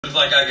Looks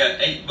like I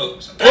got 8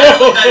 books.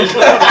 Apparently that is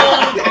the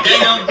wrong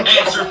damn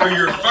answer for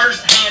your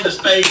first hand of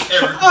spades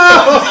ever.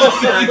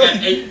 I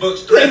got 8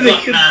 books, 3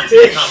 o'clock, 9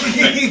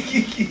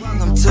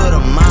 Welcome to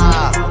the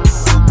mob.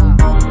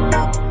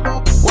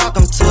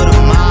 Welcome to the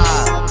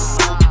mob.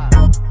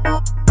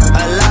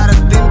 A lot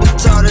of people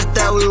told us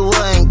that we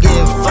wouldn't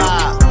get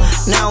far.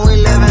 Now we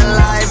living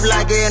life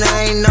like it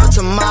ain't no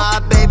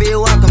tomorrow, baby.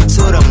 Welcome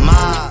to the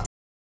mob.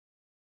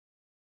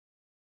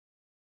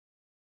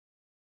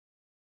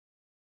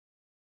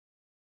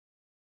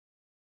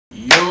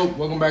 Yo,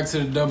 welcome back to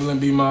the Double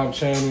and B Mob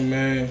channel,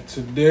 man.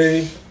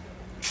 Today,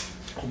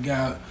 we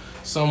got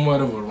somewhat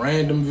of a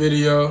random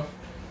video.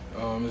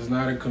 It's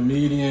not a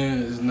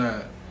comedian, it's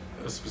not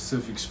a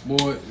specific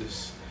sport.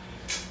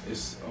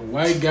 It's a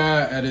white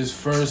guy at his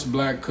first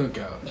black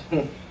cookout.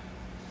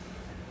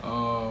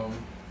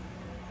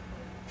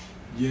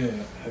 Yeah,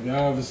 have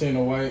y'all ever seen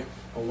a white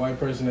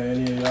person at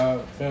any of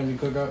y'all family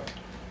cookout?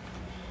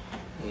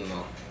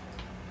 No.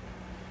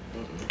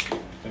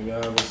 Have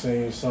y'all ever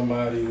seen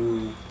somebody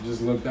who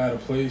just looked out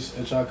of place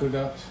at y'all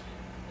cookouts?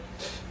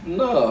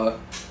 No,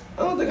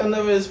 I don't think I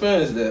never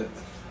experienced that.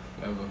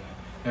 Never.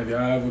 Have y'all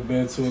ever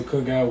been to a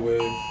cookout where...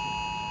 Okay,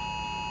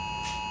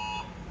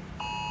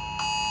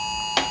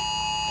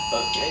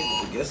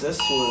 I guess that's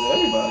towards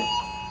everybody.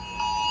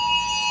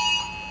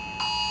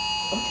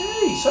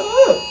 Okay, shut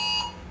up.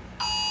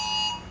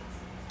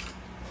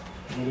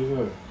 What is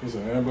that? It's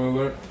an Amber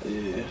Alert?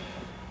 Yeah.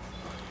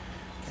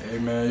 Hey,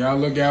 man, y'all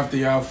look after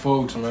y'all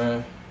folks,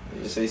 man.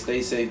 Yeah, say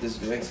stay safe this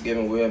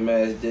Thanksgiving, wear a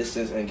mask,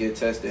 distance, and get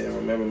tested. And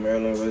remember,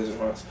 Maryland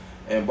restaurants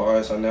and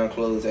bars are now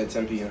closed at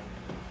 10 p.m.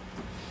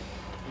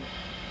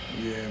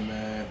 Yeah,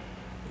 man.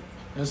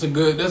 That's a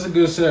good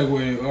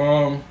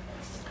segue.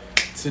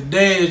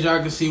 Today, as y'all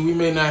can see, we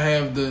may not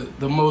have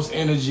the most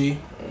energy.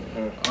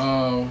 You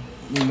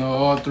know,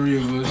 all 3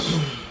 of us.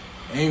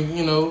 And,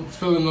 you know,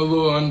 feeling a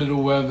little under the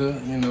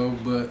weather, you know,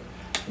 but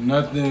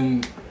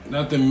nothing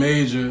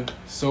major,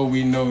 so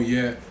we know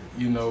yet,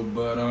 you know,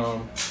 but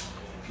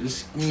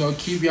just, you know,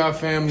 keep y'all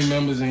family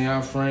members and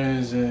y'all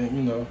friends and,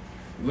 you know,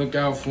 look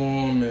out for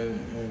them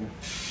and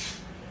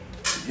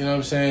you know what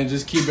I'm saying,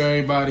 just keep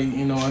everybody,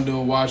 you know, under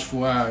a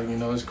watchful eye. You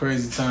know, it's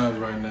crazy times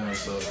right now,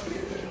 so,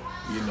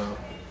 you know,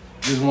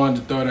 just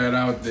wanted to throw that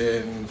out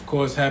there. And, of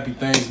course, happy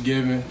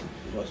Thanksgiving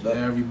to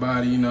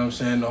everybody, you know what I'm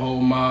saying, the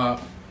whole mob.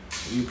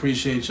 We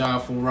appreciate y'all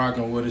for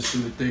rocking with us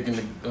through the thick and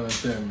the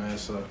thin, man,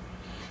 so.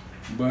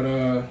 But,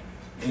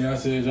 yeah, I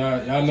said,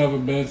 y'all never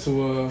been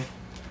to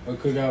a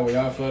cookout where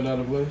y'all felt out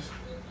of place?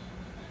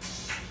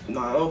 No,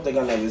 I don't think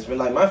I never. It's been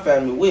like my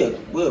family.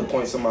 We'll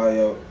point somebody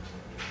out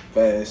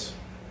fast.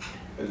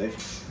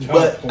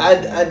 But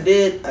I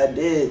did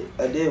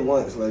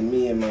once. Like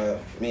me and my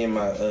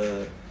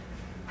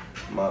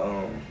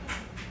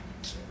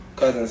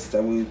cousins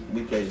that we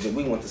played.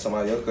 We went to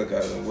somebody else's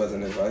cookout and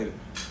wasn't invited.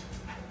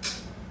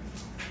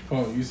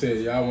 Oh, you said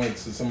y'all went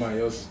to somebody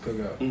else's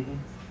cookout.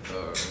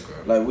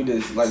 Okay. Like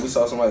we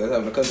saw somebody that's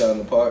having a cookout in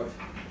the park.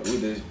 We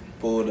just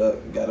pulled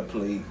up, got a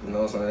plate, you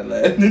know what I'm saying?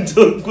 Laughed and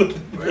took with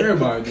it. Well,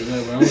 everybody do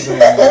that, but I'm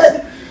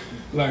saying,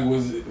 like,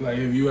 was it, like,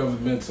 have you ever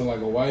been to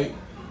like a white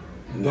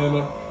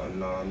dinner?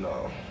 No,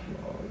 never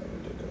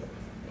did that.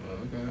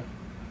 Okay.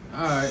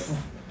 All right.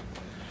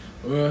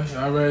 Well,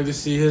 y'all ready to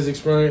see his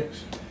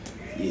experience?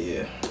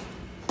 Yeah.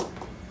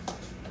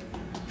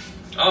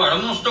 All right,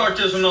 I'm going to start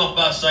this one off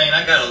by saying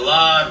I got a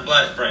lot of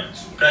black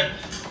friends, okay?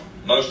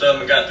 Most of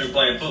them I got through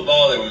playing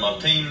football. They were my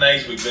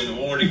teammates. We've been to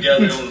war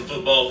together on the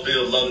football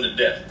field, love them to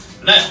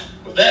death. Now,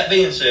 with that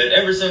being said,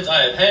 ever since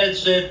I have had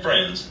said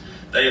friends,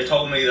 they have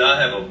told me that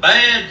I have a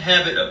bad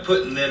habit of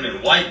putting them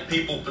in white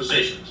people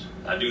positions.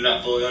 I do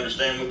not fully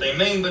understand what they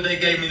mean, but they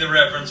gave me the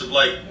reference of,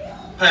 like,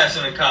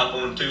 passing a cop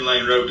on a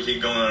 2-lane road because he's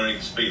going underneath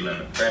the speed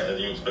limit.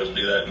 Apparently, you ain't supposed to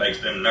do that. It makes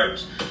them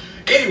nervous.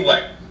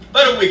 Anyway,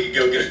 about a week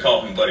ago, get a call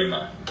from a buddy of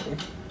mine.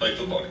 Play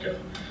football together.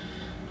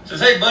 Says,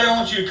 hey, buddy, I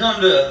want you to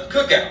come to a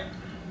cookout.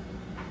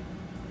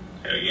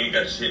 Hell, you ain't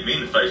got to hit me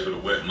in the face with a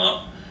wet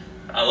mop.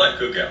 I like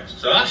cookouts.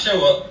 So I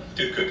show up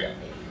to the cookout.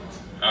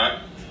 Alright?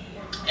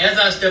 As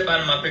I step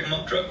out of my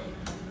pick-em-up truck,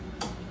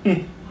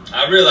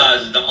 I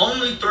realize that the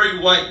only 3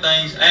 white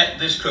things at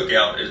this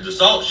cookout is the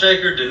salt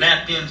shaker, the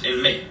napkins,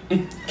 and me.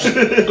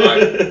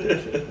 Alright?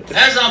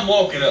 As I'm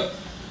walking up,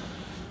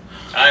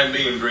 I am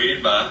being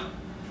greeted by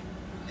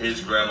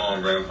his grandma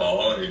and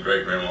grandpa, and his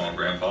great-grandma and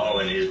grandpa,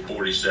 and his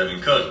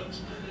 47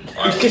 cousins.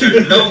 Alright?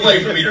 There's no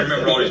way for me to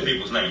remember all these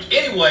people's names.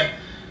 Anyway,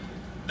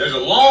 there's a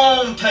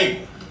long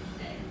table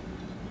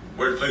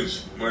where the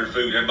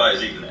food,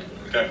 everybody's eating at,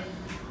 okay?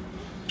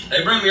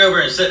 They bring me over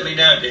and set me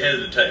down at the head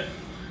of the table.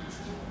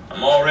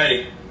 I'm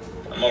already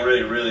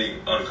really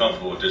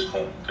uncomfortable at this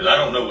point because I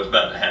don't know what's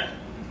about to happen.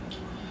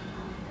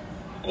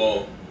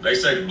 Well, they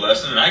say the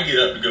blessing and I get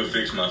up to go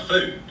fix my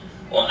food.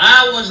 Well,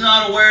 I was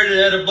not aware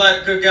that at a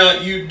black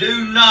cookout you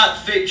do not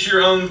fix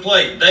your own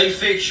plate. They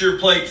fix your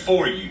plate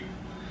for you.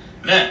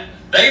 Now,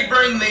 they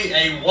bring me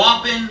a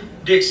whopping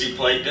Dixie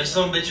plate that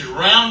some bitch is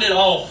rounded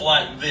off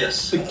like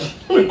this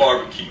with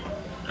barbecue,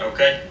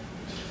 okay?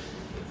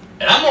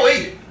 And I'm gonna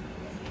eat it.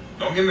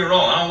 Don't get me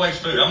wrong, I don't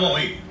waste food. I'm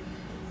gonna eat.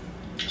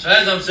 So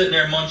as I'm sitting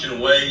there munching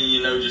away,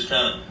 you know, just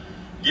kind of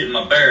getting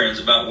my bearings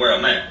about where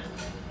I'm at,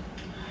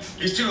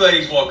 these two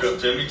ladies walk up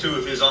to me, two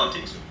of his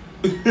aunties,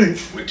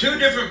 with two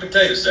different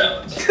potato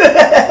salads.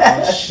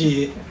 Oh,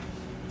 shit.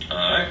 All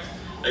right.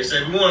 They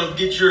say, we want to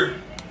get your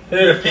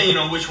opinion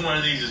on which one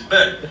of these is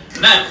better.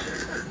 Now,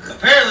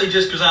 apparently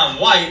just because I'm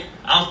white,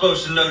 I'm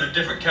supposed to know the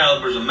different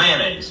calibers of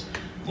mayonnaise.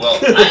 Well,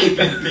 I ain't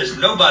finna piss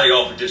nobody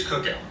off at this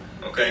cookout.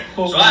 Okay?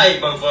 So I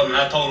ate both of them, and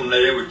I told them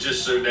that they were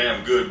just so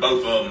damn good.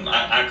 Both of them,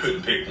 I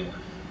couldn't pick one.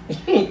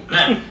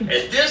 Now,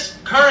 at this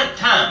current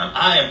time,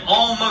 I am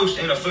almost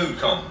in a food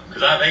coma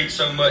because I've ate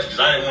so much because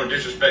I didn't want to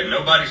disrespect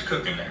nobody's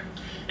cooking there.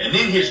 And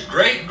then his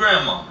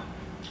great-grandmama,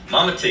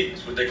 Mama T,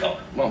 is what they call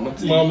her. Mama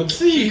T. Mama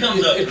T. She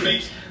comes up to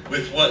me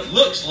with what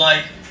looks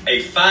like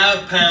a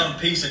 5-pound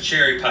piece of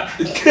cherry pie.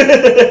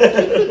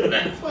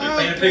 Now, let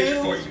me paint a picture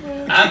for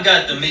you. I've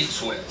got the meat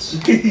sweats.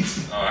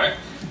 All right?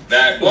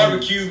 That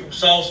barbecue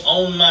sauce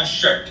on my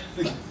shirt.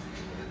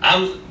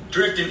 I'm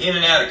drifting in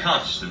and out of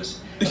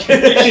consciousness. And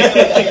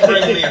she's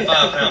bringing me a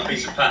 5-pound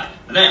piece of pie.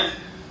 Now,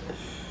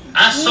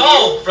 I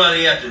saw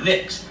Friday After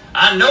Next.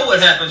 I know what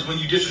happens when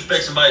you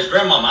disrespect somebody's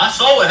grandmama. I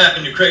saw what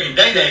happened to Craig and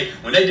Day Day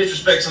when they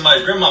disrespect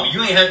somebody's grandmama.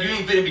 You ain't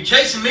finna be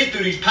chasing me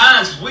through these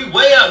pines because we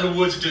way out in the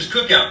woods at this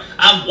cookout.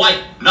 I'm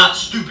white, not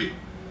stupid.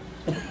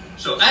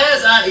 So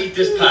as I eat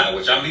this pie,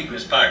 which I'm eating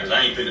this pie because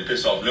I ain't finna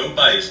piss off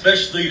nobody,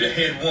 especially the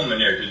head woman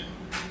there, because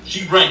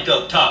she ranked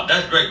up top.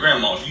 That's great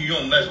grandma. So you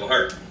don't mess with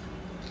her.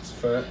 That's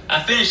fine.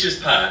 I finish this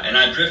pie and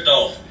I drift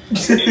off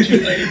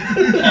into a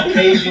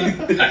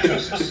Caucasian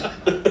psychosis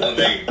of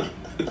a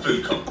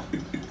food coma.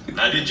 And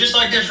I did just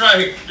like this right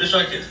here, just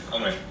like this.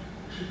 I went,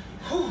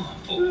 whew, I'm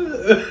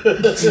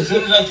full. As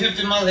soon as I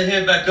tipped my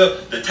head back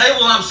up, the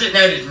table I'm sitting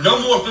at is no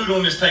more food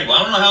on this table.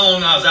 I don't know how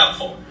long I was out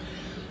for,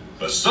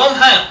 but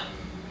somehow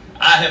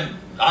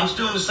I'm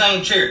still in the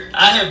same chair.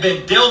 I have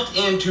been dealt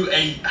into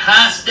a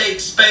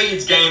high-stakes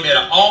spades game at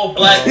an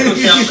all-black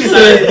cookout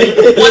society.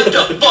 What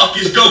the fuck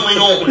is going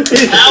on?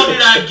 How did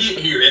I get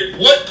here? At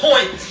what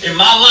point in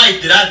my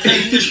life did I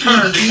take this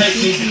turn to take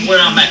me to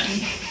where I'm at?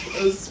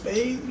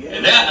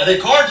 And the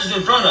cards is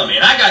in front of me,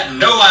 and I got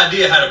no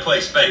idea how to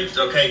play spades,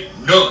 okay?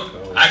 None.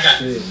 I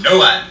got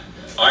no idea.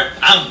 All right,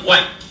 I'm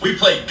white. We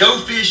played Go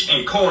Fish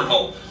and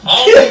Cornhole.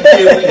 All we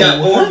did, we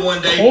got bored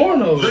one day,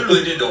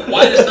 literally did the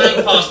whitest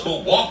thing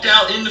possible, walked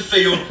out in the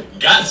field,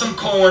 got some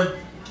corn,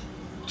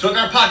 took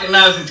our pocket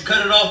knives and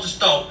cut it off the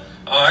stalk,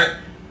 all right?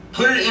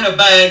 Put it in a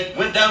bag,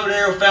 went down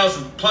there, found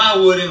some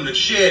plywood in the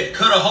shed,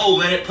 cut a hole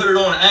in it, put it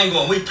on an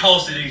angle, and we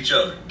tossed it at each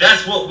other.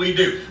 That's what we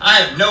do.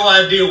 I have no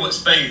idea what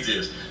spades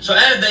is. So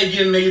as they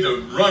give me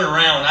the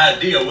runaround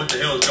idea what the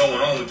hell is going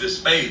on with this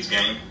spades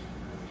game,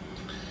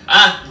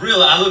 I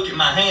look at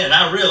my hand and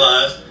I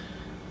realize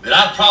that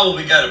I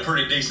probably got a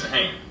pretty decent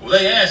hand. Well,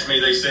 they asked me,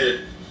 they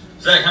said,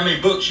 Zach, how many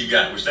books you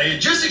got? Which they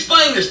had just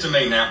explained this to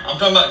me now. I'm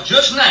talking about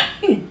just now.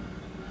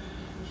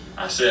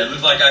 I said,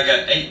 looks like I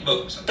got 8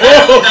 books.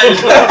 That is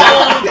the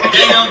wrong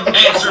damn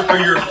answer for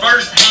your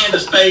first hand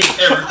of spades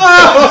ever.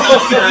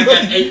 I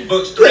got 8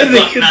 books, 3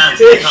 o'clock, 9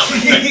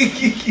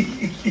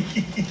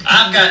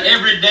 I've got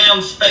every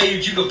damn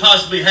spade you could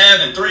possibly have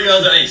and 3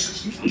 other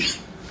aces.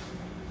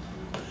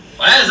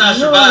 Well, as I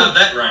survived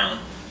that round,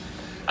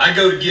 I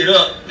go to get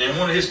up, and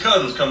one of his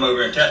cousins come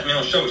over and tapped me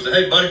on the shoulder and said,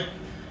 hey, buddy,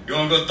 you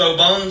want to go throw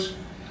bones?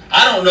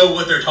 I don't know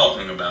what they're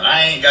talking about.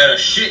 I ain't got a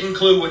shitting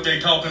clue what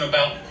they're talking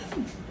about.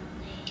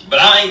 But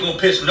I ain't going to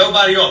piss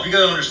nobody off. You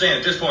got to understand,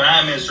 at this point, I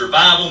am in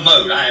survival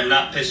mode. I am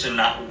not pissing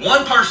not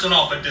one person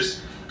off at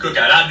this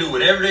cookout. I do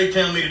whatever they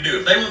tell me to do.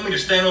 If they want me to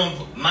stand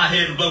on my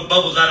head and blow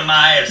bubbles out of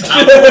my ass,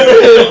 I will do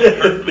it.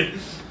 Don't hurt me.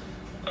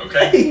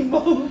 Okay?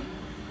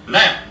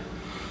 Now,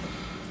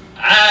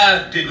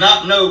 I did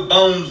not know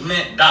bones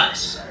meant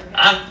dice.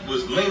 I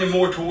was leaning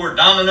more toward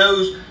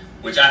dominoes,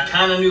 which I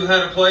kind of knew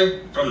how to play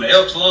from the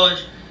Elks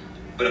Lodge.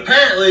 But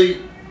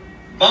apparently,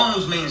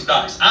 bones means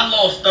dice. I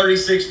lost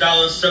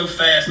 $36 so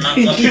fast my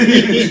fucking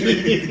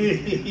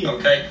head.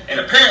 Okay? And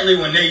apparently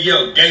when they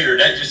yelled gator,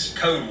 that's just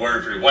code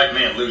word for the white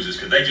man loses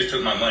because they just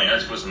took my money. I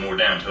just put some more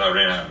down until I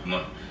ran out of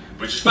money.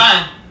 Which is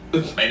fine.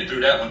 Made it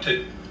through that one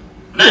too.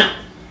 Now,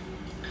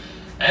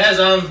 as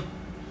I'm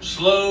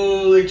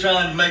slowly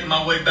trying to make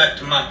my way back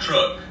to my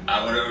truck,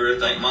 I went over to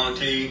thank Mama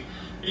T.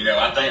 You know,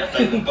 I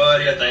thank my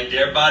buddy, I thanked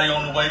everybody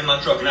on the way to my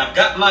truck, and I've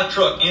got my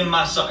truck in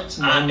my sights.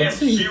 I am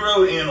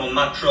zeroed in on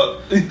my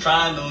truck,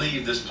 trying to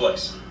leave this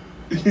place.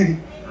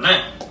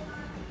 Now,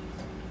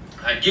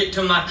 I get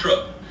to my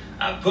truck,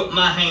 I put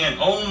my hand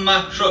on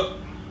my truck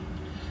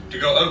to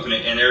go open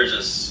it, and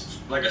there's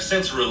like a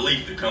sense of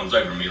relief that comes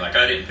over me, like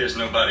I didn't piss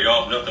nobody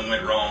off, nothing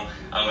went wrong.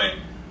 I went,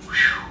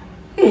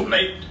 whew,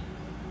 made it.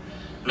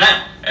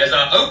 Now, as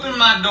I open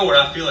my door,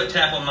 I feel a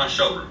tap on my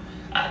shoulder.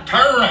 I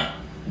turn around.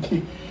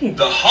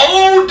 The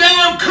whole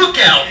damn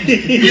cookout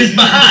is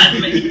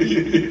behind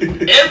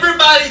me.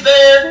 Everybody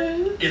there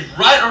is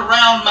right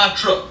around my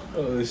truck.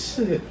 Oh,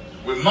 shit.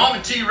 With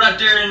Mama T right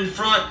there in the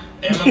front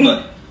and my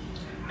buddy.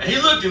 And he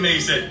looked at me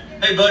and said,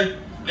 hey, buddy,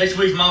 next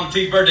week's Mama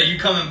T's birthday. You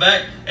coming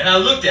back? And I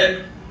looked at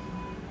him.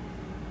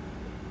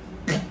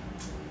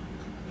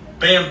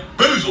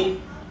 bamboozled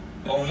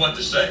on what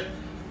to say.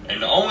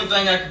 And the only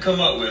thing I could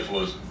come up with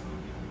was,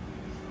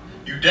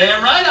 you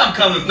damn right I'm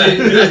coming back.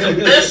 That's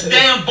the best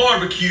damn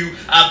barbecue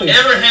I've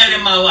ever had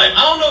in my life.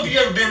 I don't know if you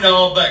ever been to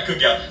All Black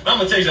Cookout, but I'm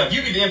going to tell you something.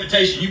 If you get the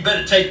invitation, you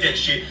better take that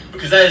shit,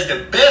 because that is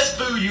the best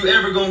food you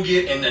ever going to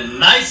get and the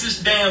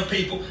nicest damn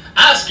people.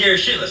 I was scared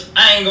shitless.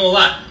 I ain't going to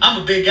lie.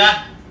 I'm a big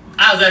guy.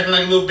 I was acting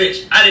like a little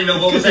bitch. I didn't know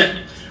what was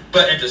happening.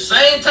 But at the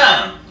same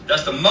time,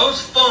 that's the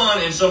most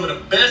fun and some of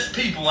the best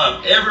people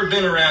I've ever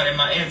been around in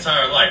my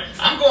entire life.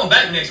 I'm going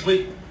back next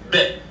week.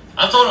 Bet.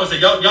 I told him, I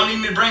said, y'all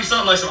need me to bring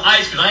something like some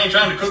ice, because I ain't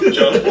trying to cook with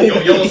y'all.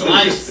 Y'all want some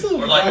ice?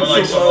 Or like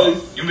some,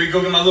 you want me to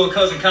go get my little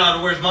cousin Kyle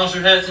that wears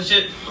monster hats and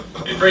shit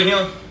and bring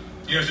him?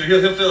 You know, so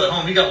he'll feel at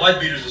home. He got wife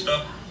beaters and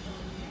stuff.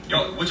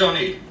 Y'all, what y'all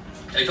need?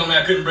 They told me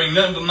I couldn't bring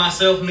nothing but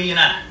myself, me, and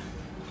I,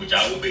 which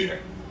I will be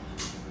there.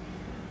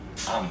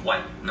 I'm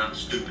white, not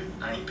stupid.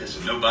 I ain't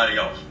pissing nobody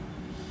off.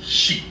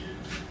 Shit.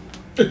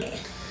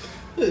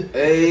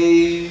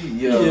 Hey,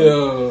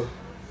 yo.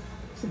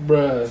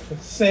 Bruh,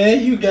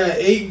 saying you got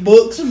 8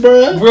 books,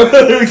 bruh. Bruh,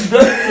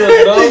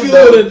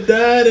 Nigga would have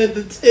died at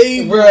the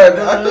table. Bruh,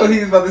 I thought he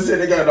was about to say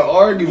they got an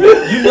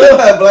argument. You know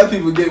how black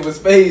people get with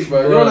spades,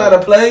 bro. You don't know how to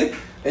play,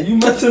 and you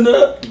messing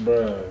up?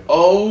 Bruh.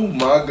 Oh,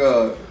 my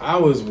God. I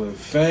was with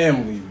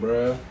family,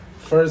 bruh.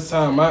 First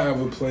time I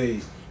ever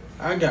played.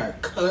 I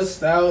got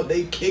cussed out.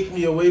 They kicked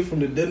me away from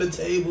the dinner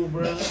table,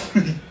 bruh.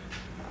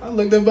 I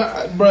looked at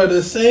my, bruh,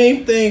 the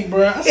same thing,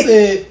 bruh. I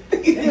said,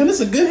 man, this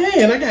is a good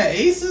hand. I got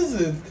aces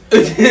and I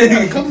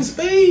got a couple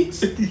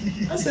spades.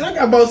 I said, I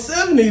got about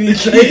 70 of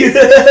these things.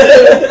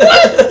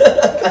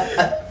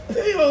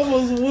 They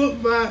almost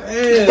whooped my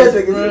ass,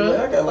 bruh.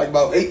 I got like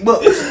about 8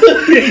 bucks.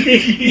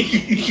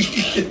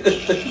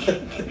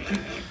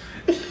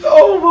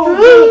 Oh, my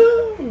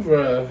God.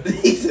 Bruh.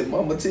 He said,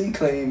 Mama T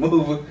claim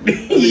over.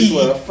 This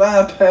was a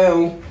 5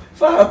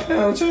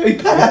 pound cherry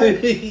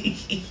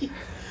pie.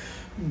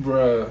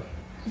 Bruh.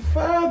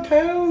 5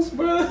 pounds,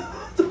 bruh.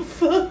 What the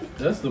fuck?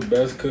 That's the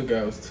best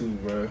cookouts too,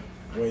 bruh.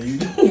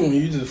 When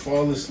you just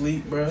fall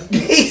asleep, bruh.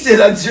 He said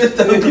I just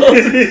don't go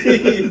to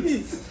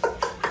sleep.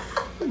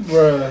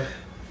 Bruh.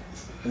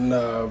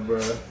 Nah,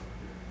 bruh.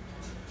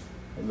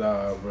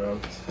 Yeah,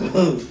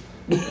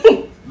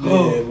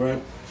 bruh.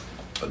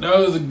 That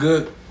was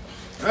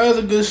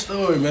a good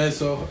story, man.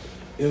 So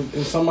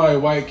if somebody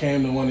white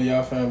came to one of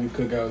y'all family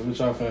cookouts, what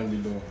y'all family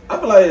doing? I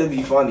feel like it'd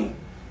be funny.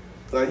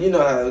 Like, you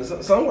know how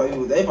some white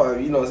people, they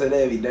probably, you know, say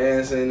they'd be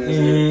dancing and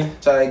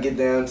shit, try to get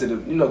down to the,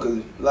 you know, because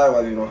a lot of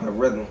white people don't have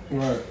rhythm.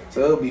 Right.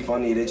 So it would be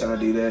funny if they trying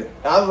to do that.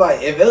 I was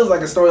like, if it was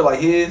like a story like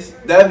his,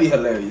 that'd be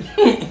hilarious.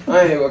 I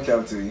ain't gonna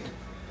count to you.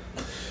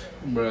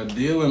 Bruh,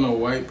 dealing a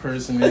white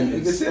person in You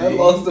its can see I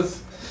lost the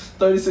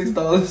 $36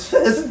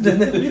 faster than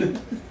that.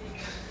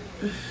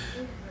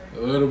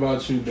 What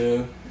about you,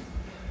 Dad?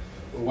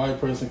 A white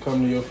person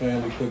come to your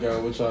family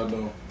cookout, what y'all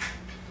doing?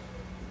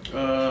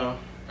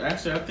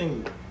 Actually, I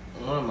think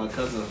one of my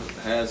cousins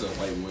has a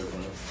white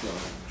boyfriend. So.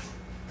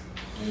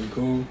 You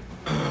cool?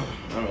 I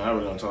mean, I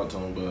really don't talk to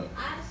him, but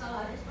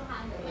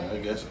I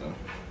guess so.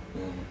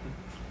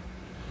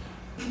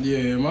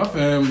 Yeah, my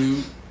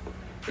family,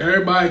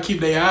 everybody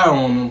keep their eye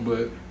on him,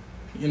 but,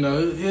 you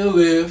know, he'll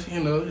live, you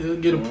know, he'll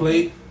get a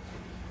plate,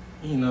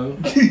 you know.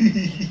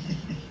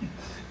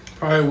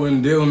 Probably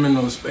wouldn't deal him in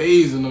no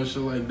spades and no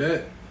shit like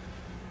that,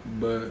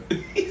 but.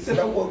 He said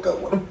I woke up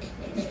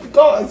with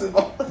cards in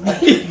my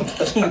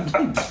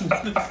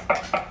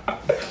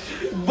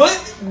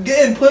But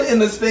getting put in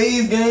the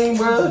spades game,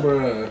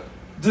 bruh,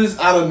 just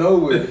out of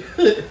nowhere.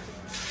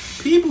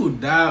 People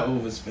die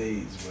over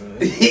spades,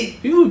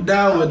 bruh. People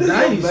die with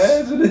dice.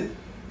 Imagine it.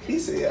 He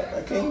said,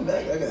 I came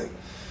back, I got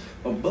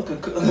a book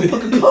of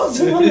cards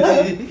in my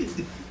lap.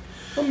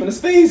 I'm in a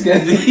spades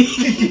game.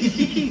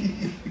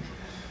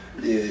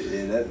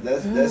 Yeah,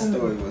 that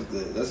story was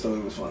good. That story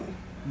was funny.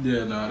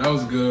 Yeah, nah, that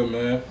was good,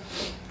 man.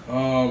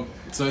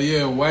 So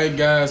yeah, white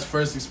guy's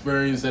first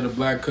experience at a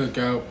black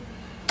cookout.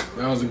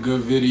 That was a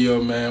good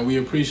video, man. We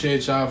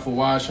appreciate y'all for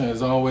watching.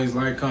 As always,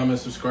 like, comment,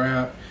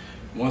 subscribe.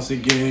 Once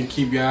again,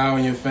 keep your eye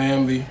on your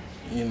family.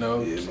 You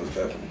know, Yeah, most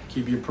definitely.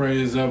 keep your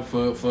prayers up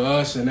for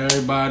us and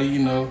everybody. You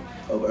know.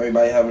 Hope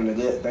everybody having a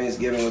good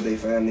Thanksgiving with their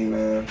family,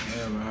 man.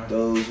 Yeah, man.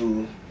 Those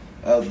who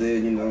out there,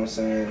 you know what I'm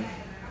saying,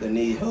 that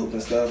need help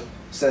and stuff,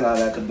 send out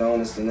that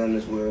condolence to them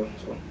as well.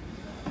 So.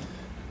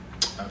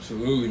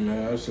 Absolutely,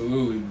 man.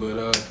 Absolutely.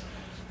 But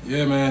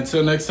yeah, man.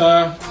 Until next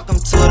time. Welcome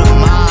to the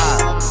mob.